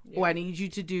 2, or I need you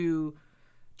to do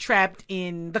Trapped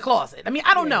in the Closet. I mean,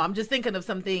 I don't know. I'm just thinking of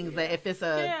some things that if it's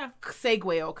a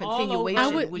segue or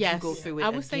continuation, would you go through it I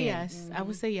would say again? yes. I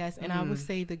would say yes. And I would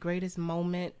say the greatest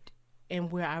moment and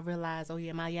where I realized, oh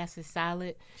yeah, my yes is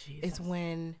solid, is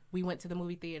when we went to the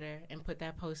movie theater and put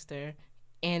that poster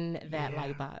in that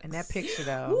light box. And that picture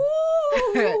though.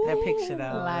 That picture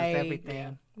though is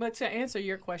everything. But to answer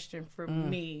your question for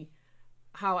me,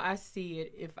 how I see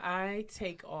it, if I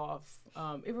take off,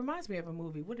 it reminds me of a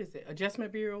movie. What is it?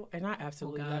 Adjustment Bureau? And I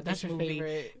absolutely love that's this your movie.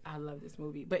 favorite. I love this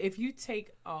movie. But if you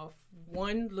take off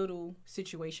one little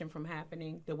situation from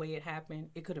happening the way it happened,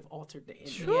 it could have altered the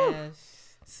ending. Yes.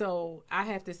 So I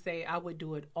have to say I would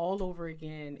do it all over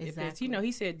again. If it's,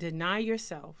 he said, deny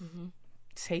yourself,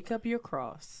 take up your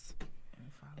cross.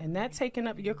 And that taking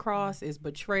up your cross is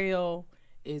betrayal,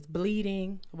 is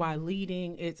bleeding while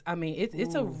leading. It's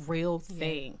a real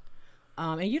thing.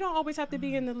 And you don't always have to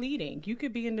be in the leading. You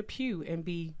could be in the pew and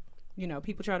be,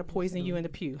 people try to poison you in the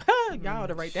pew. Y'all ought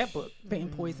to write that book, Being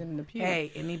Poisoned in the Pew.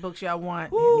 Hey, any books y'all want,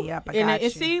 hit me up. I got you.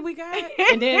 See, we got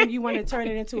and then you want to turn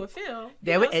it into a film.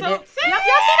 Y'all see the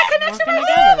connection?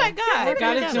 Oh my God.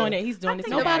 God is doing it. He's doing it.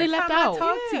 Nobody left out. I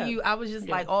talked to you. I was just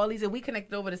like, all these, and we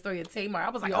connected over the story of Tamar. I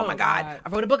was like, oh my God, I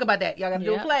wrote a book about that. Y'all got to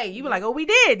do a play. You were like, oh, we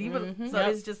did. You were, so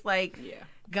it's just like,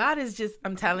 God is just,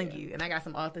 I'm telling you. And I got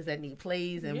some authors that need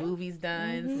plays and movies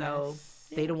done. So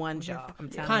they the ones, y'all. I'm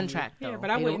telling Contract, you. though. Yeah, but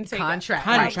I wouldn't take contract.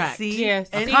 Contract. Right. See? Yes.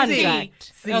 And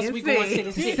contract. Else we going to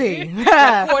the city. See.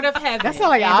 The court of heaven. That's all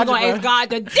like and we're algebra. going to ask God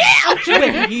to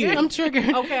damn with you. I'm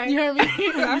triggered. Okay. You heard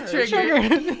me? I'm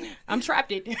triggered. I'm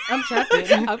trapped it. I'm trapped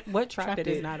it. What trapped Trapped it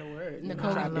it. is not a word.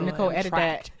 Nicole, edit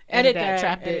that. Edit that.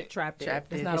 Trapped it. Trapped it.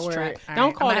 Trapped it. It's not a word. Trapped. All Don't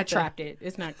right, call I'm it gonna trapped it.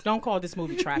 It's not. Don't call this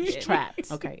movie trapped it.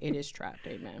 Trapped. Okay, it is trapped.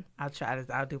 Amen. I'll try this.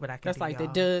 I'll do what I can That's do, like y'all.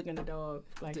 the Doug and the dog.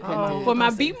 Like Oh, for my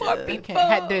don't say Be More Doug. people.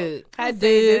 Had Doug. Had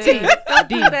T. Doug.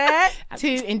 D. that.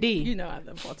 T and D. You know I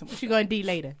love Baltimore. She going D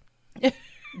later.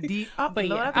 But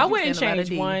yeah, I wouldn't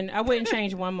change one. I wouldn't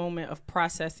change one moment of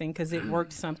processing because it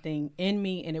worked something in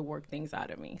me and it worked things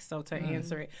out of me. So to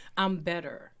answer it, I'm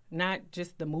better. Not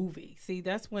just the movie. See,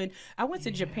 that's when I went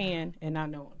to Japan, and I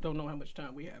don't know how much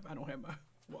time we have. I don't have my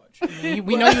watch.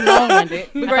 We know you long-winded.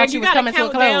 I Greg, thought you was gotta coming to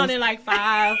a count down close. in like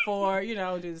 5, 4.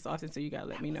 Do this often, so you gotta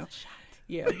let me know.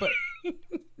 Yeah, but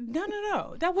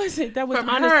no, that was From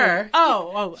honestly. her.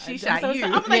 Oh, She I'm shot so you.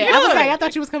 sorry. I'm Yeah, like, I was good. like, I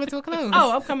thought you was coming to a close.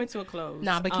 Oh, I'm coming to a close.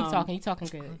 Nah, but keep talking. You talking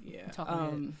good. Yeah. You talking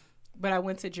good. But I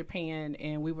went to Japan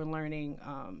and we were learning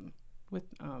with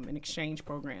an exchange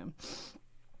program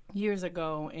years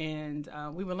ago, and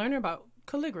we were learning about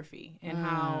calligraphy and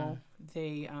how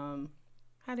they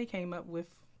came up with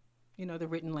the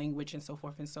written language and so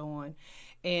forth and so on.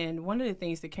 And one of the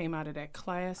things that came out of that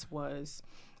class was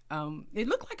it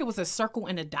looked like it was a circle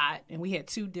and a dot, and we had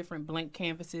 2 different blank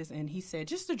canvases, and he said,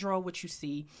 just to draw what you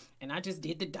see. And I just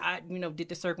did the dot, did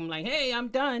the circle. I'm like, hey, I'm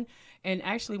done. And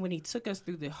actually, when he took us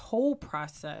through the whole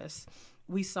process,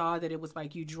 we saw that it was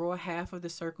like you draw half of the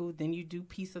circle, then you do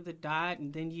piece of the dot,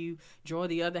 and then you draw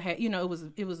the other half.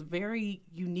 It was very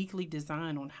uniquely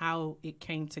designed on how it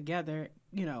came together,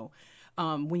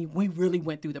 when we really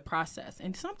went through the process.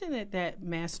 And something that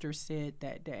master said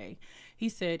that day, he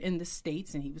said in the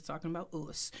States, and he was talking about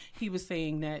us, he was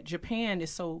saying that Japan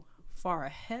is so far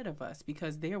ahead of us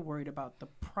because they're worried about the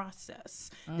process.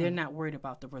 They're not worried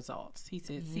about the results. He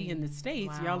said, see, in the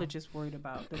States, y'all are just worried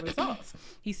about the results.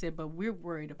 He said, but we're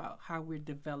worried about how we're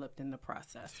developed in the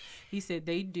process. He said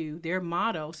they do their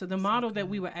motto. So the motto that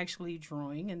we were actually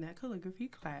drawing in that calligraphy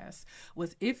class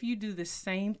was, if you do the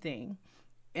same thing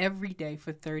every day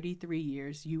for 33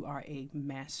 years, you are a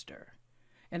master.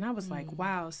 And I was like,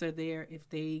 wow. So if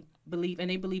they believe, and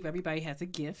they believe everybody has a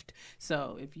gift.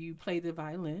 So if you play the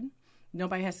violin,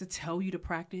 nobody has to tell you to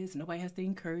practice. Nobody has to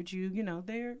encourage you.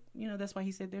 That's why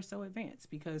he said they're so advanced,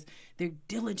 because they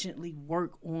diligently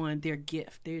work on their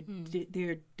gift. They're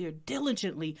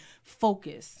diligently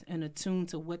focused and attuned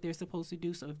to what they're supposed to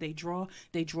do. So if they draw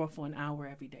for an hour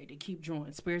every day. They keep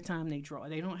drawing. Spare time, they draw.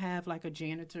 They don't have like a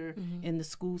janitor in the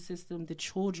school system. The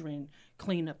children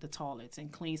clean up the toilets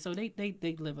and clean. So they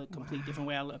live a complete different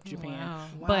way. I love Japan.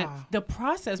 Wow. But the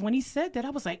process, when he said that, I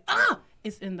was like,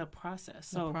 it's in the process.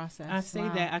 So I say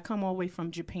that I come all the way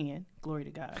from Japan. Glory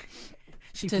to God.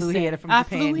 She flew here from Japan. I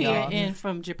flew here in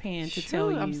from Japan to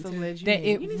tell you that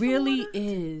it really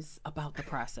is about the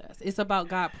process. It's about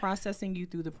God processing you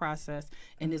through the process,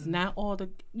 and it's not all the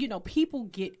people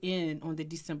get in on the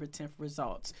December 10th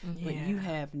results, but you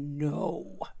have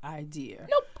no idea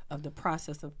of the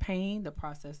process of pain, the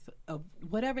process of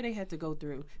whatever they had to go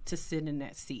through to sit in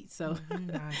that seat. So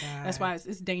that's why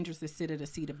it's dangerous to sit at a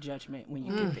seat of judgment when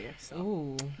you get there.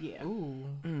 So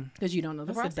because you don't know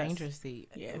the process. That's a dangerous seat.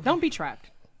 Yeah, don't be trapped.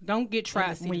 Don't get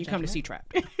trapped when you come to see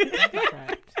Trapped.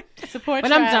 Support.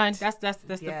 But I'm done. That's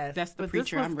the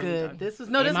preacher. I'm really done. This was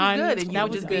good, and that you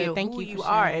was just good. Thank you. You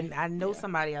are, and I know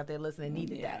somebody out there listening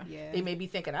needed that. Yeah. They may be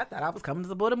thinking, I thought I was coming to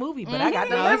support a movie, but I got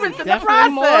deliverance in the Definitely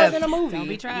more process. than a movie. Don't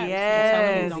be trapped.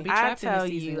 Yes, Don't be I trapped tell in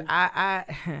the you, season. I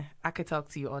could talk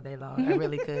to you all day long. I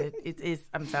really could. It's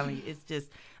I'm telling you, it's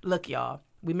just, look, y'all.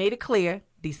 We made it clear,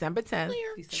 December 10th,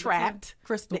 Trapped.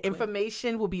 Crystal The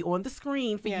information will be on the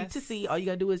screen for you to see. All you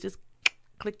got to do is just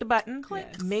click the button.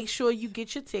 Make sure you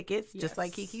get your tickets. Just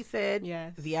like Kiki said,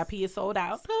 VIP is sold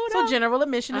out. So general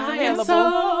admission is available.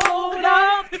 Sold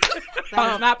out.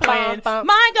 I'm not playing.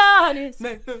 My God is.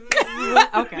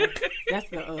 Okay. That's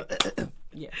the,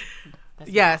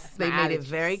 Yes, they made it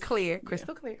very clear,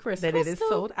 crystal clear, that it is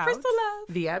sold out. Crystal love.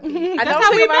 VIP. I That's know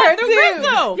how we about her met too.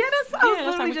 Crystal. Yeah,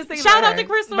 that's how we just think Shout about out to her.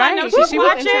 Crystal. Right. I know She she's was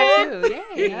watching. in Trapped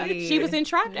too. Yeah. She was in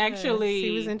Trapped, actually. She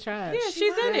was in Trapped. Yeah,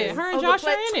 she's in it. Her and Oh, the Josh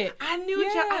play. are in it. I knew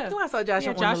I saw Josh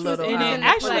on Josh the was little in it. the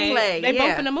Actually, play. They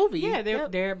both in the movie. Yeah,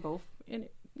 they're both in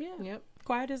it. Yeah. Yep.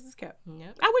 Quiet as it's kept.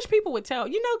 Yep. I wish people would tell.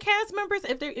 Cast members,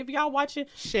 if y'all watching,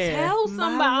 Share. tell My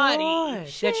somebody Lord.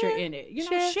 that you're in it.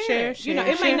 Share. share, You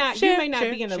may share, not. share, You may not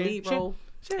share, be in a share, lead share. role.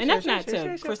 And that's not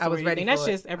to Crystal. I was or ready anything. for That's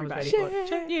it. just I was everybody. ready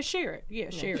for it. Yeah, share it. Yeah,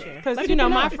 share it. share. Because Let people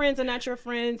my know. friends are not your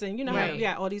friends, and Right.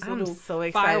 yeah, all these I'm little so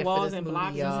excited for firewalls this and movie,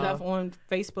 blocks y'all. and stuff on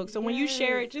Facebook. So when you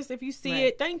share it, just if you see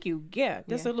it, thank you. Yeah,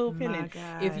 that's a little pin. My in.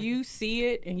 God. If you see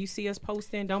it and you see us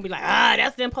posting, don't be like,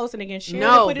 that's them posting again. Share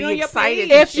No, it, put it be on your excited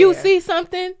page. to If you share. see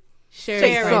something,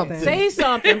 share something. it. Say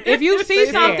something. If you see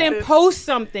Say something, it. post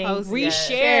something. Post, Reshare.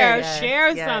 yes, Share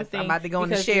yes. something. I'm about to go on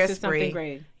the because share this is something spree.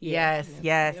 great. Yes,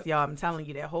 y'all. I'm telling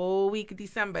you, that whole week of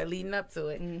December leading up to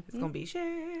it, it's gonna be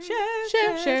share.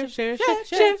 Share.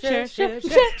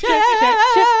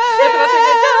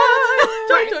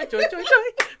 Joy.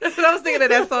 That's what I was thinking of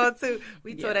that song too.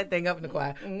 We tore that thing up in the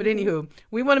choir. But anywho,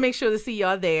 we want to make sure to see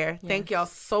y'all there. Thank y'all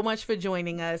so much for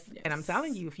joining us. And I'm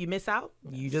telling you, if you miss out,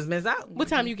 you just miss out. What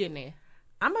time you getting there?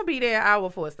 I'm gonna be there an hour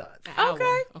before it starts.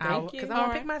 Okay. Because I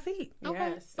want to pick my seat.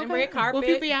 Yes. And Okay. red carpet. Well, if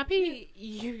you VIP,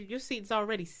 your seat's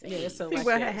already saved. Yeah, so See like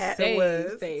what that. hat Saved,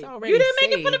 was. saved. It's already You didn't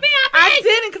make it for the saved. VIP. I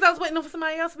didn't because I was waiting for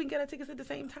somebody else. We can get our tickets at the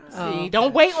same time. See,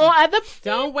 don't wait on other.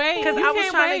 Don't wait. Because You I was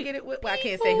can't trying wait. to get it with. Well, I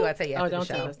can't say who I tell you after Don't the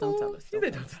show. tell us. Don't tell us. Don't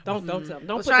tell us. Don't tell them. I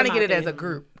Don't was put trying to them get out it as there. a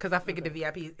group because I figured the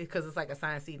VIP because it's like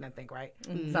assigned seating, I think, right?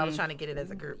 So I was trying to get it as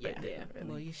a group. But Yeah.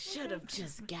 Well, you should have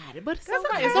just got it, but it's That's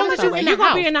all right. okay. As long as That's you're okay. in You're the gonna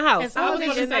house. be in the house. As I long was as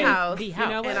gonna you're in the house. The You house.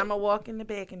 know and I'm gonna walk in the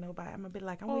back and nobody. I'm gonna be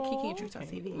like, I'm with Kiki and True Talk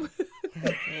TV.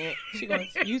 She gonna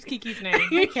use Kiki's name.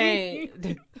 You can't.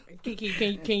 Kiki,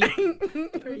 can you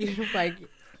You're like,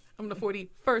 I'm the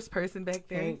 41st person back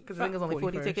there because I think it was only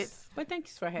 40 41st. tickets. But thank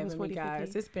you for having me, 40, guys.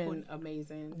 50, It's been 40.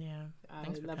 amazing. Yeah. I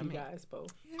Thanks for love coming. you guys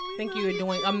both. Think you are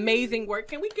doing amazing work.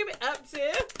 Can we give it up to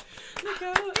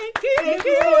Nicole and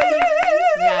Kiki?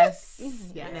 Yes.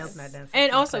 My nails not done.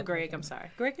 And also Greg. I'm sorry.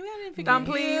 Greg, can we forget Thumb,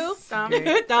 you? please. Thumb.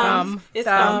 Thumbs. It's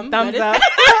Thumb. thumb. Thumbs up.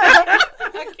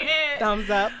 I can't. Thumbs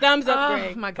up. Thumbs up, Oh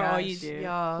Greg. my for all gosh, you do.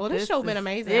 y'all. Well, this show been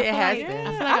amazing. It I feel has like- been.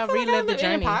 I feel like I've relived the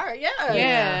journey. Yeah.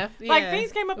 Yeah. Like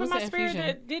things came up It in was my an spirit infusion.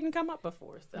 that didn't come up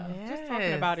before. So just talking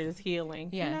Yes. about it is healing.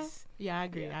 Yes. You know? Yeah, I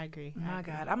agree. Yeah. I agree. My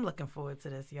God, I'm looking forward to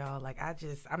this, y'all. Like, I'm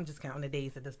just counting the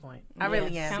days at this point. I Yes.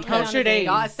 really am. Count because your days.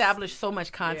 Y'all established so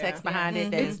much context Yeah. behind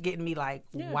it that Mhm. it's getting me like,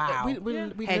 Yeah. wow. We Had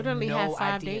literally no had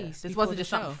 5 idea. days. This before wasn't the just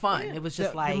something show. fun. Yeah. It was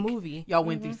just The like movie. y'all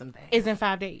went through some things. It's in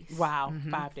 5 days. Wow.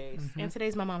 5 days. And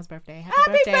today's my mom's birthday.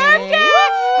 Happy birthday!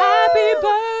 Happy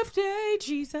birthday,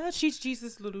 Jesus. She's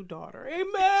Jesus' little daughter.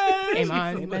 Amen.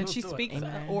 Amen. Amen. She speaks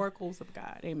Amen. oracles of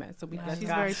God. Amen. So we bless She's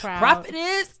God. very proud.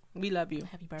 Prophetess. We love you.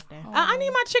 Happy birthday. I need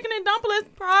my chicken and dumplings,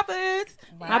 prophets.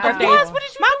 Wow. My birthday. Yes, What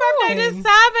did you my birthday is doing?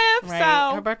 7th. Right.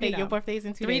 So Her birthday, you know, your birthday's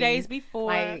in 3 days before.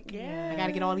 Like, I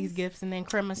gotta get all these gifts, and then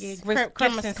Christmas, Gifts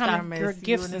Christmas and coming. stuff.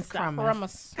 Gifts You and stuff. Christmas.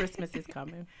 Christmas. Christmas is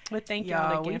coming. But thank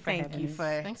Y'all, y'all we again for thank having you me.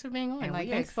 for Thanks for being on. And Like,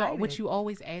 we thanks for excited. what you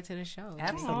always add to the show.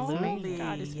 Absolutely.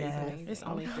 God is faithful. Yes. It's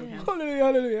only through him.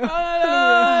 Hallelujah.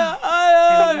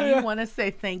 And we want to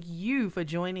say thank you for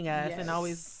joining us and Yes.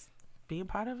 always being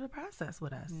part of the process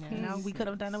with us. Yes. You know, we could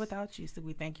have done it without you. So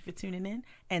we thank you for tuning in.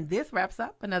 And this wraps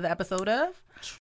up another episode of